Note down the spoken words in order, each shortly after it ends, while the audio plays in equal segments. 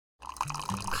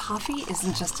Coffee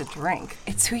isn't just a drink,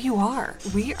 it's who you are.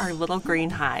 We are Little Green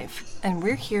Hive, and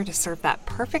we're here to serve that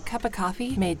perfect cup of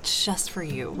coffee made just for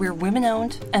you. We're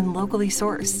women-owned and locally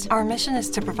sourced. Our mission is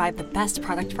to provide the best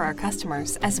product for our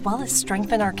customers, as well as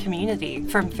strengthen our community.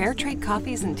 From fair trade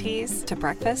coffees and teas to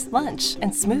breakfast, lunch,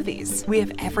 and smoothies, we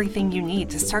have everything you need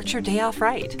to start your day off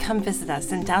right. Come visit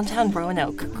us in downtown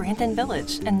Roanoke, Grandin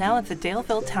Village, and now at the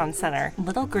Daleville Town Center.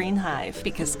 Little Green Hive,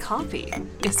 because coffee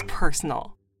is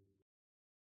personal.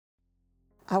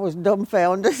 I was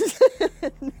dumbfounded.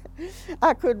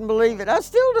 I couldn't believe it. I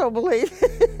still don't believe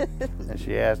it. And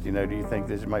she asked, do you think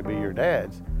this might be your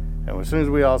dad's? And as soon as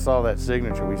we all saw that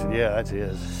signature, we said, yeah, that's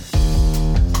his.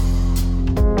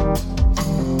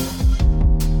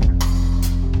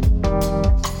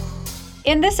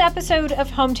 In this episode of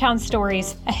Hometown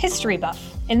Stories, a history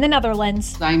buff in the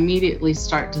Netherlands. I immediately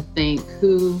start to think,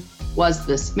 who was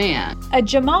this man? A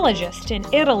gemologist in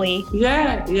Italy.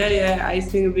 Yeah. I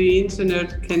think the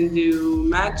internet can do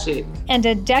magic. And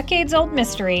a decades-old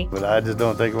mystery. But I just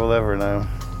don't think we'll ever know.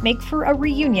 Make for a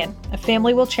reunion a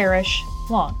family will cherish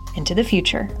long into the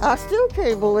future. I still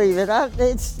can't believe it.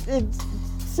 It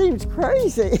seems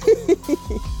crazy.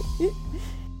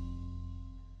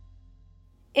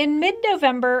 In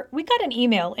mid-November, we got an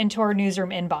email into our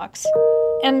newsroom inbox,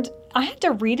 and I had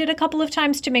to read it a couple of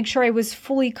times to make sure I was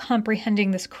fully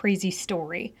comprehending this crazy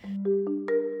story.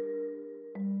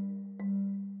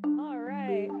 All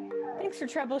right. Thanks for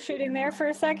troubleshooting there for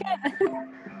a second.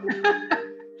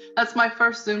 That's my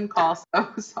first Zoom call, so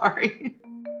sorry.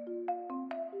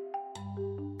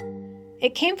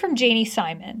 It came from Janie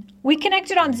Simon. We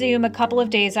connected on Zoom a couple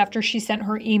of days after she sent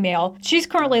her email. She's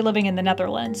currently living in the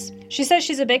Netherlands. She says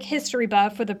she's a big history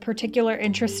buff with a particular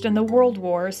interest in the World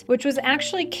Wars, which was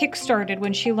actually kickstarted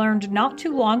when she learned not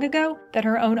too long ago that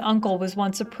her own uncle was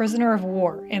once a prisoner of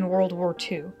war in World War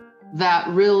II. That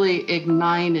really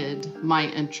ignited my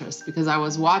interest because I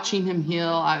was watching him heal.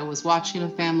 I was watching a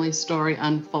family story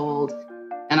unfold.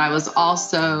 And I was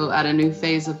also at a new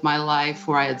phase of my life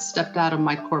where I had stepped out of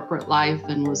my corporate life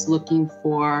and was looking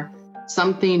for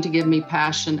something to give me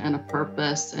passion and a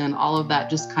purpose. And all of that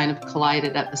just kind of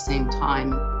collided at the same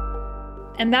time.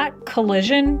 And that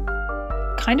collision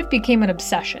kind of became an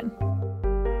obsession.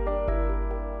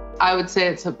 I would say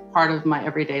it's a part of my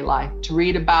everyday life to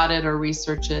read about it or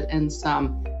research it in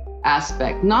some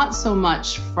aspect, not so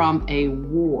much from a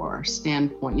war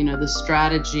standpoint, the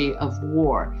strategy of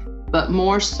war, but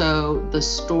more so the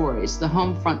stories, the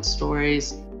home front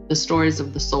stories, the stories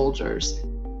of the soldiers.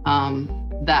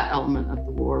 That element of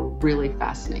the war really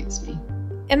fascinates me.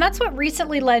 And that's what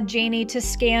recently led Janie to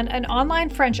scan an online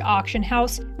French auction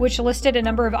house, which listed a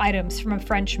number of items from a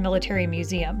French military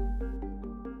museum.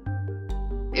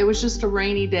 It was just a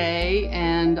rainy day,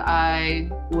 and I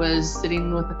was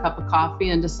sitting with a cup of coffee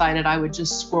and decided I would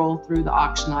just scroll through the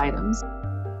auction items.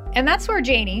 And that's where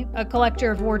Janie, a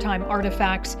collector of wartime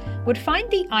artifacts, would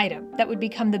find the item that would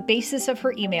become the basis of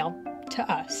her email to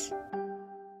us.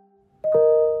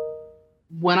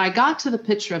 When I got to the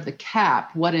picture of the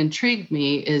cap, what intrigued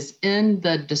me is in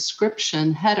the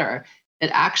description header, it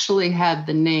actually had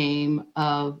the name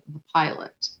of the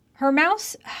pilot. Her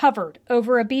mouse hovered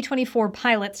over a B-24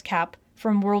 pilot's cap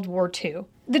from World War II.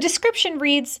 The description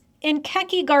reads, in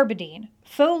khaki gabardine,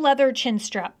 faux leather chin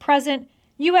strap present,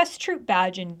 U.S. troop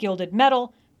badge in gilded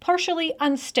metal, partially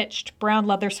unstitched brown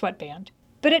leather sweatband.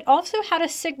 But it also had a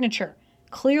signature,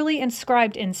 clearly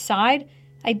inscribed inside,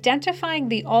 identifying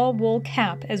the all-wool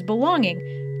cap as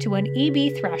belonging to an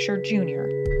E.B. Thrasher Jr.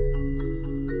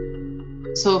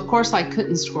 So of course I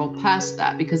couldn't scroll past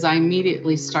that because I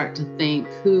immediately start to think,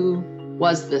 who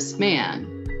was this man?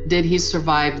 Did he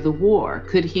survive the war?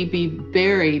 Could he be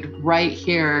buried right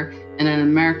here in an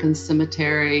American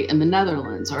cemetery in the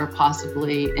Netherlands or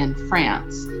possibly in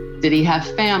France? Did he have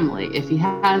family? If he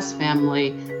has family,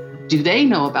 do they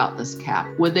know about this cap?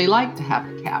 Would they like to have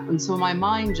a cap? And so my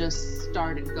mind just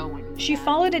started going. She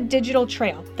followed a digital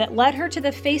trail that led her to the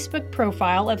Facebook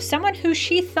profile of someone who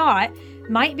she thought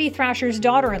might be Thrasher's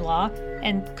daughter-in-law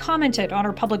and commented on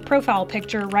her public profile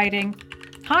picture writing,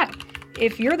 "Hi,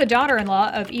 if you're the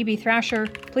daughter-in-law of E.B. Thrasher,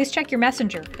 please check your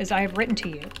messenger as I have written to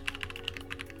you."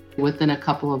 Within a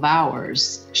couple of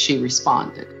hours, she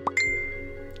responded.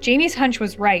 Janie's hunch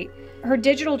was right. Her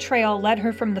digital trail led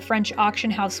her from the French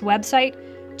auction house website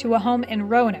to a home in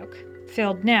Roanoke,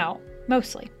 filled now,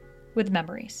 mostly, with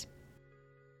memories.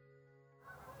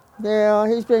 Yeah,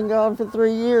 he's been gone for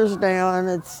 3 years now, and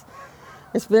it's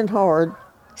been hard.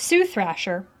 Sue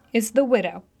Thrasher is the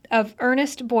widow of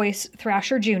Ernest Boyce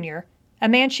Thrasher Jr., a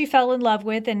man she fell in love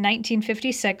with in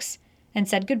 1956 and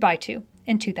said goodbye to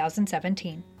in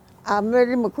 2017. I met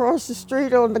him across the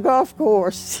street on the golf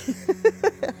course.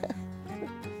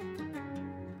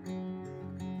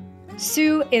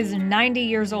 Sue is 90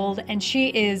 years old, and she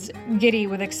is giddy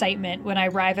with excitement when I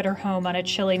arrive at her home on a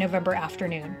chilly November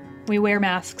afternoon. We wear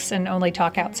masks and only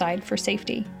talk outside for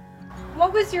safety.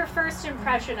 What was your first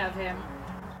impression of him?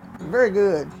 Very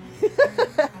good.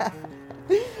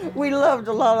 We loved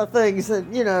a lot of things that,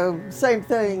 same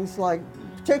things, like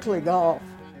particularly golf.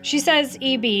 She says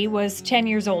E.B. was 10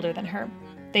 years older than her.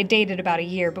 They dated about a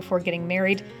year before getting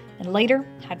married and later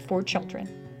had 4 children.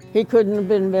 He couldn't have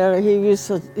been better. He was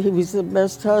the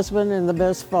best husband and the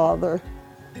best father.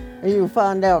 And you'll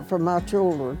find out from my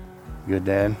children. Good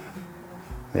dad.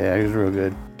 Yeah, he was real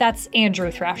good. That's Andrew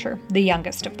Thrasher, the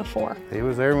youngest of the 4. He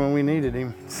was there when we needed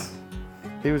him.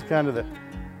 He was kind of the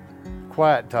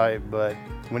quiet type, but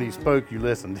when he spoke, you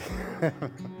listened.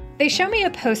 They show me a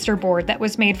poster board that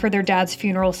was made for their dad's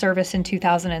funeral service in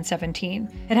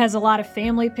 2017. It has a lot of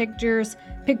family pictures,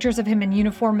 pictures of him in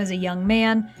uniform as a young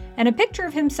man, and a picture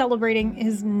of him celebrating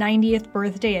his 90th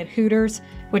birthday at Hooters,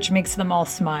 which makes them all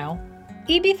smile.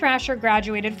 E.B. Thrasher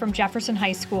graduated from Jefferson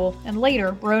High School and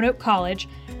later Roanoke College,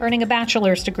 earning a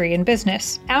bachelor's degree in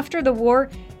business. After the war,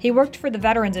 he worked for the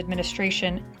Veterans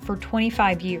Administration for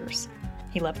 25 years.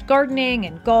 He loved gardening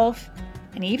and golf,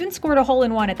 and he even scored a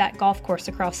hole-in-one at that golf course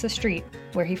across the street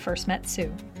where he first met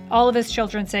Sue. All of his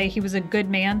children say he was a good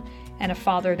man and a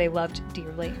father they loved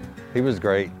dearly. He was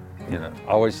great,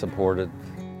 always supported.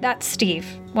 That's Steve,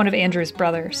 one of Andrew's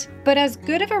brothers. But as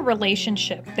good of a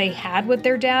relationship they had with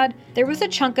their dad, there was a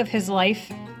chunk of his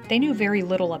life they knew very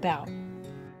little about.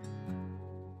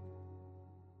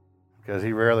 Because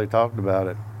he rarely talked about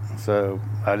it. So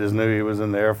I just knew he was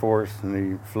in the Air Force and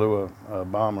he flew a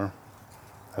bomber.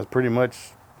 That's pretty much,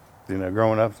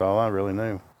 growing up, that's all I really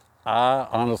knew.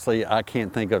 I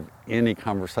can't think of any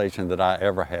conversation that I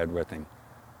ever had with him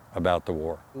about the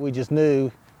war. We just knew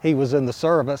he was in the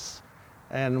service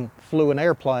and flew an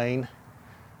airplane,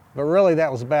 but really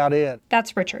that was about it.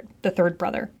 That's Richard, the 3rd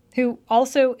brother, who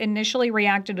also initially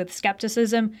reacted with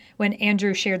skepticism when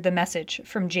Andrew shared the message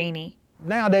from Janie.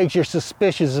 Nowadays you're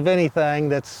suspicious of anything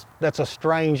that's a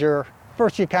stranger.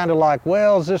 First you're kind of like,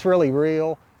 well, is this really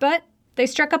real? But they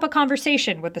struck up a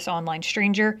conversation with this online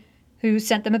stranger who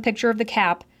sent them a picture of the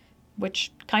cap,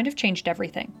 which kind of changed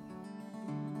everything.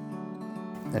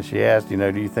 And she asked, do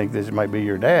you think this might be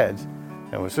your dad's?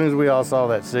 And as soon as we all saw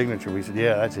that signature, we said,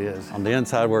 yeah, that's his. On the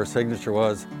inside where his signature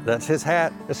was, that's his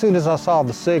hat. As soon as I saw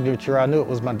the signature, I knew it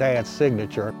was my dad's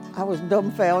signature. I was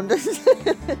dumbfounded.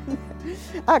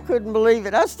 I couldn't believe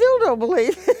it. I still don't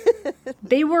believe it.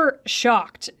 They were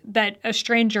shocked that a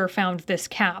stranger found this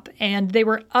cap, and they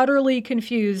were utterly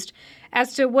confused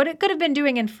as to what it could have been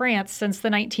doing in France since the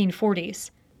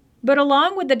 1940s. But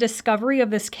along with the discovery of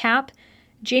this cap,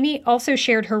 Janie also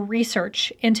shared her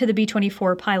research into the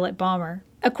B-24 pilot bomber.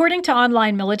 According to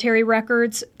online military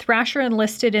records, Thrasher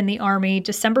enlisted in the Army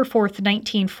December 4th,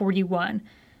 1941.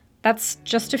 That's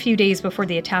just a few days before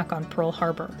the attack on Pearl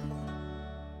Harbor.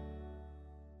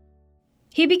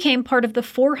 He became part of the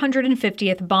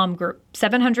 450th Bomb Group,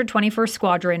 721st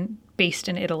Squadron, based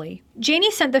in Italy.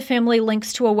 Janie sent the family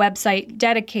links to a website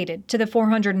dedicated to the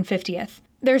 450th.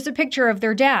 There's a picture of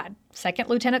their dad, 2nd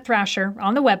Lieutenant Thrasher,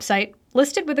 on the website,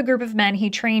 listed with a group of men he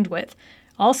trained with,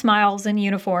 all smiles and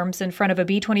uniforms in front of a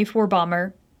B-24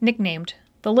 bomber, nicknamed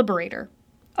the Liberator.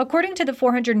 According to the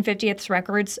 450th's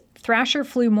records, Thrasher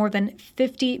flew more than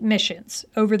 50 missions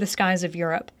over the skies of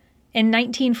Europe. In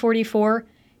 1944,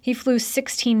 he flew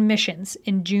 16 missions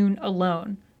in June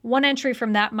alone. One entry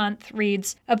from that month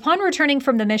reads, "Upon returning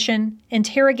from the mission,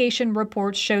 interrogation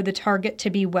reports show the target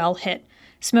to be well hit.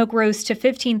 Smoke rose to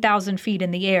 15,000 feet in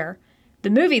the air.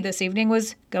 The movie this evening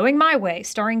was Going My Way,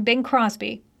 starring Bing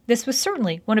Crosby. This was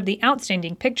certainly one of the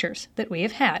outstanding pictures that we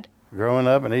have had." Growing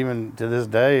up, and even to this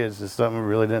day, it's just something we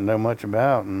really didn't know much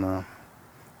about, and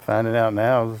finding out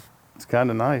now is kind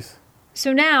of nice.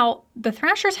 So now, the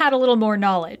Thrashers had a little more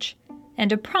knowledge,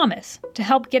 and a promise to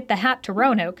help get the hat to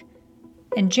Roanoke,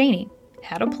 and Janie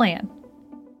had a plan.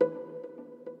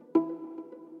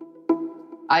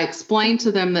 I explained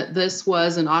to them that this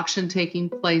was an auction taking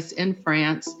place in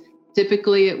France.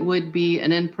 Typically, it would be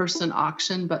an in-person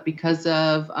auction, but because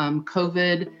of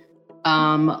COVID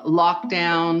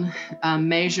lockdown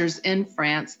measures in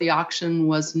France, the auction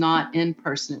was not in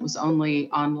person. It was only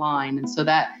online. And so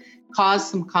that caused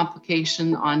some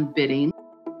complication on bidding.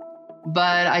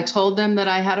 But I told them that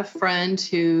I had a friend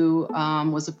who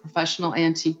was a professional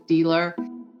antique dealer.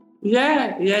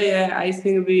 Yeah. I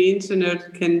think the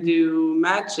internet can do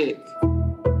magic.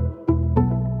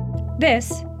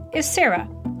 This is Sarah.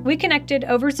 We connected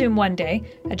over Zoom one day,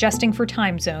 adjusting for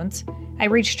time zones, I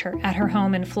reached her at her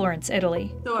home in Florence,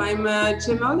 Italy. So I'm a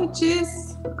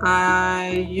gemologist.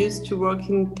 I used to work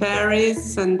in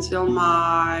Paris until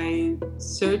my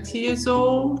 30 years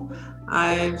old.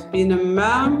 I've been a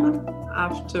mom.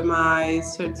 After my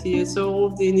 30 years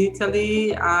old in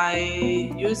Italy, I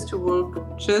used to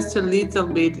work just a little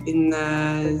bit in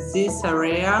this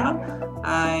area.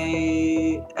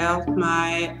 I helped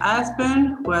my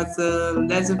husband, who has a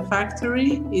leather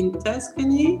factory in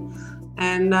Tuscany.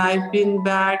 And I've been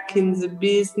back in the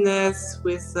business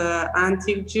with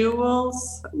antique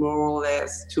jewels more or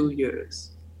less 2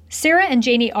 years. Sarah and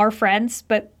Janie are friends,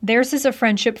 but theirs is a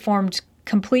friendship formed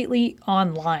completely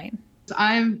online.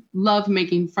 I love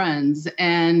making friends,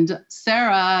 and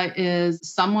Sarah is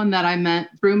someone that I met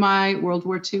through my World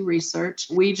War II research.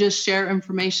 We just share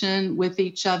information with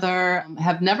each other,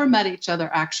 have never met each other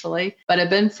actually, but have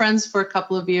been friends for a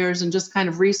couple of years and just kind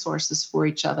of resources for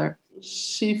each other.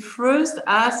 She first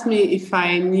asked me if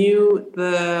I knew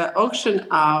the auction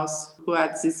house who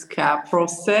had this cap for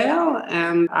sale.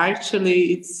 And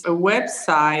actually, it's a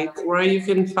website where you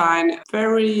can find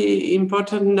very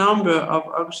important number of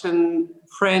auction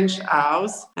French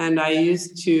house. And I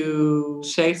used to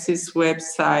check this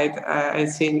website, I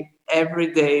think,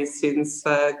 every day since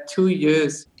 2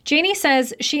 years. Janie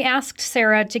says she asked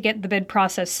Sarah to get the bid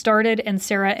process started, and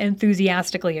Sarah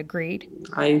enthusiastically agreed.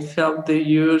 I felt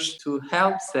the urge to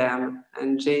help them,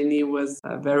 and Janie was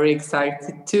very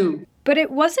excited too. But it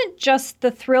wasn't just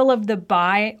the thrill of the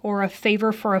buy or a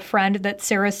favor for a friend that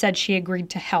Sarah said she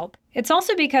agreed to help. It's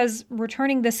also because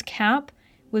returning this cap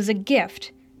was a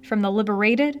gift from the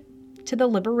liberated to the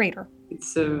liberator.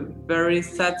 It's a very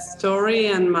sad story,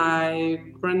 and my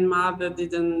grandmother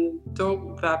didn't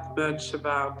talk that much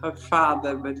about her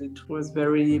father, but it was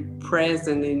very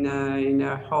present in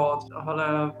her heart all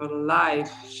of her life.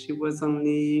 She was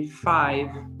only 5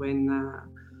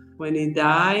 when he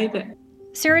died.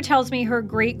 Sarah tells me her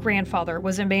great-grandfather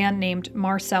was a man named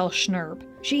Marcel Schnurb.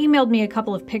 She emailed me a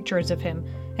couple of pictures of him,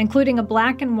 including a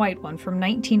black and white one from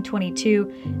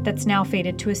 1922 that's now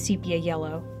faded to a sepia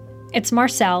yellow. It's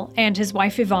Marcel and his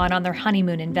wife Yvonne on their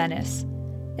honeymoon in Venice.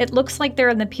 It looks like they're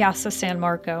in the Piazza San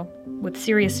Marco, with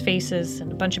serious faces and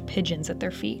a bunch of pigeons at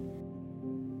their feet.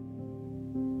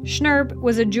 Schnurb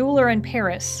was a jeweler in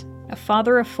Paris, a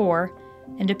father of 4,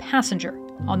 and a passenger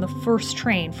on the first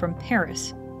train from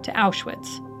Paris to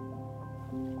Auschwitz.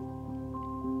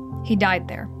 He died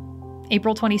there,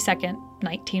 April 22nd,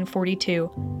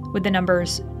 1942, with the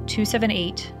numbers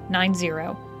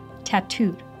 27890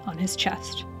 tattooed on his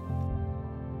chest.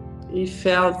 He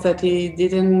felt that he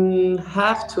didn't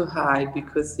have to hide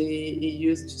because he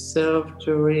used to serve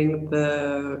during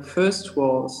the First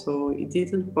War, so he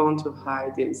didn't want to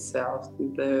hide himself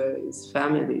and his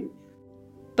family.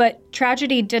 But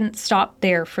tragedy didn't stop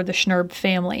there for the Schnurb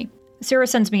family. Sarah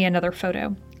sends me another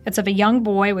photo. It's of a young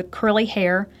boy with curly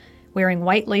hair, wearing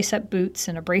white lace-up boots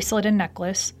and a bracelet and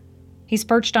necklace. He's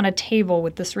perched on a table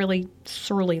with this really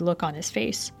surly look on his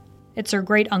face. It's her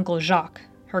great-uncle Jacques,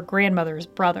 her grandmother's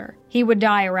brother. He would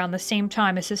die around the same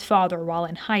time as his father while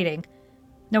in hiding.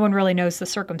 No one really knows the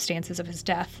circumstances of his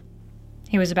death.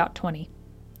 He was about 20.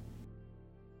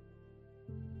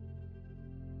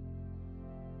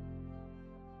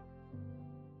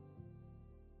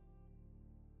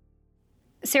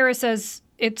 Sarah says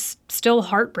it's still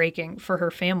heartbreaking for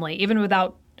her family, even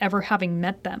without ever having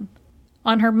met them.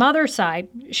 On her mother's side,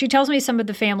 she tells me some of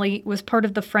the family was part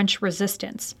of the French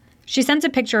resistance. She sends a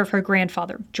picture of her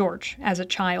grandfather, George, as a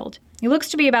child. He looks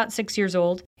to be about 6 years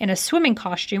old, in a swimming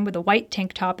costume with a white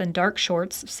tank top and dark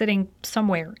shorts, sitting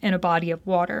somewhere in a body of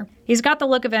water. He's got the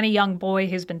look of any young boy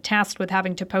who's been tasked with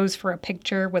having to pose for a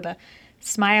picture with a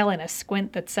smile and a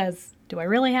squint that says, "Do I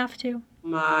really have to?"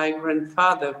 My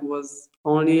grandfather was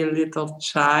only a little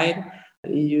child.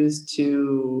 He used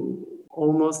to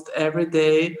almost every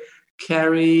day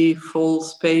carry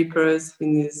false papers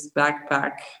in his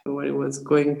backpack when he was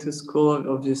going to school.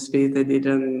 Obviously, they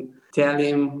didn't tell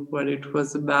him what it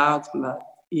was about, but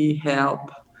he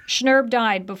helped. Schnurb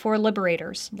died before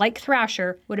liberators, like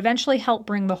Thrasher, would eventually help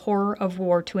bring the horror of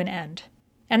war to an end.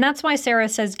 And that's why Sarah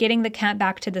says getting the cat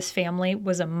back to this family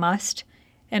was a must,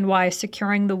 and why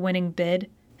securing the winning bid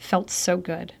felt so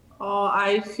good. Oh,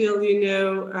 I feel,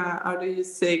 how do you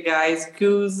say, guys,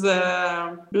 goose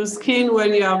skin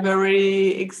when you are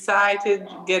very excited,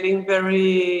 getting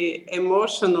very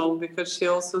emotional, because she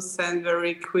also sent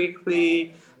very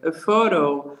quickly a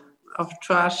photo of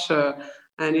Thrasher.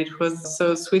 And it was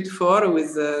so sweet photo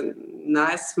with a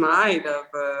nice smile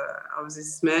of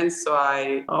this man. So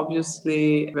I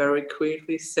obviously very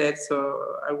quickly said, so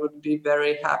I would be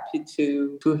very happy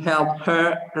to help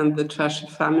her and the Trasher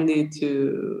family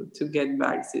to get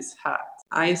back this hat.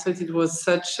 I thought it was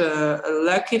such a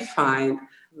lucky find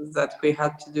that we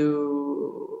had to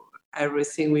do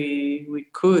everything we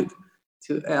could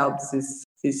to help this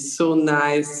so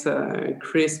nice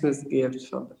Christmas gift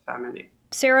for the family.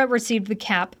 Sarah received the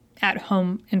cap at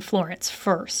home in Florence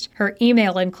first. Her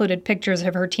email included pictures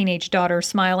of her teenage daughter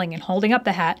smiling and holding up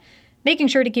the hat, making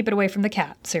sure to keep it away from the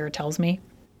cat, Sarah tells me.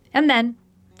 And then,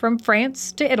 from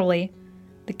France to Italy,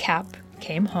 the cap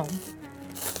came home.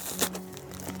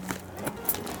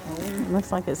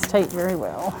 Looks like it's taped very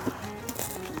well.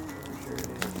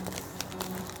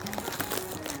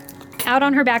 Out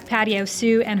on her back patio,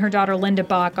 Sue and her daughter Linda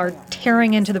Bach are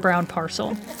tearing into the brown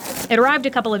parcel. It arrived a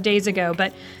couple of days ago,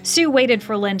 but Sue waited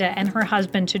for Linda and her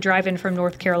husband to drive in from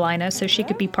North Carolina so she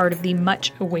could be part of the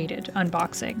much-awaited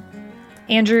unboxing.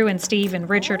 Andrew and Steve and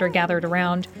Richard are gathered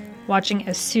around, watching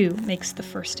as Sue makes the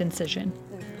first incision.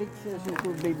 Big scissors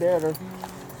would be better.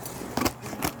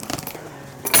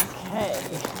 Okay.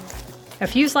 A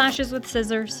few slashes with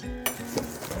scissors.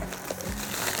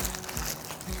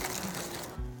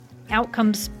 Out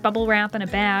comes bubble wrap in a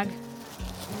bag.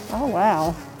 Oh,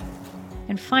 wow.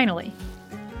 And finally,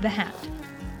 the hat.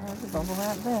 There's a bubble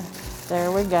wrap there.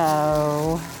 There we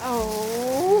go.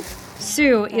 Oh.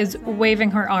 Sue is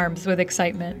waving her arms with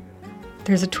excitement.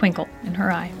 There's a twinkle in her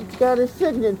eye. It's got his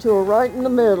signature right in the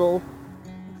middle.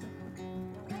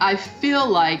 I feel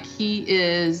like he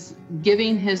is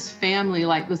giving his family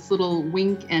like this little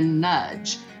wink and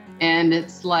nudge. And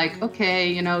it's like,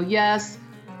 okay, yes,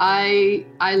 I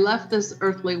left this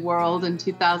earthly world in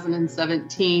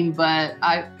 2017, but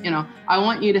I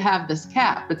want you to have this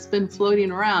cap. It's been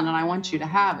floating around and I want you to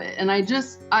have it. And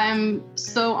I'm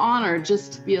so honored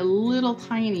just to be a little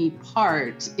tiny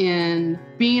part in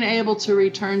being able to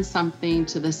return something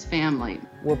to this family.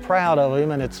 We're proud of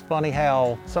him, and it's funny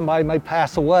how somebody may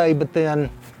pass away, but then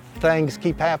things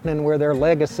keep happening where their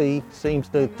legacy seems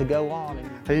to go on.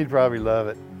 He'd probably love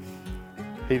it.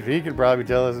 He could probably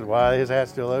tell us why his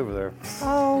hat's still over there.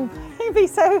 Oh, he'd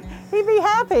be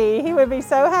happy. He would be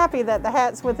so happy that the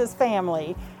hat's with his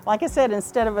family. Like I said,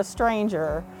 instead of a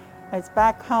stranger, it's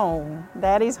back home.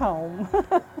 Daddy's home.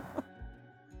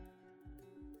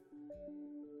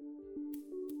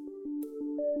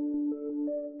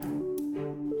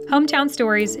 Hometown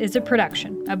Stories is a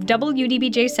production of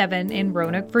WDBJ7 in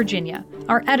Roanoke, Virginia.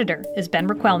 Our editor is Ben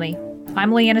Raquelmi.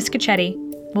 I'm Leanna Scacchetti.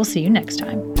 We'll see you next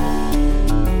time.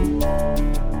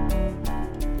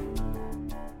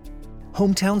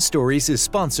 Hometown Stories is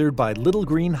sponsored by Little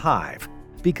Green Hive,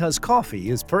 because coffee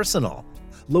is personal.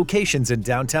 Locations in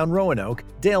downtown Roanoke,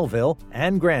 Daleville,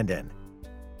 and Grandin.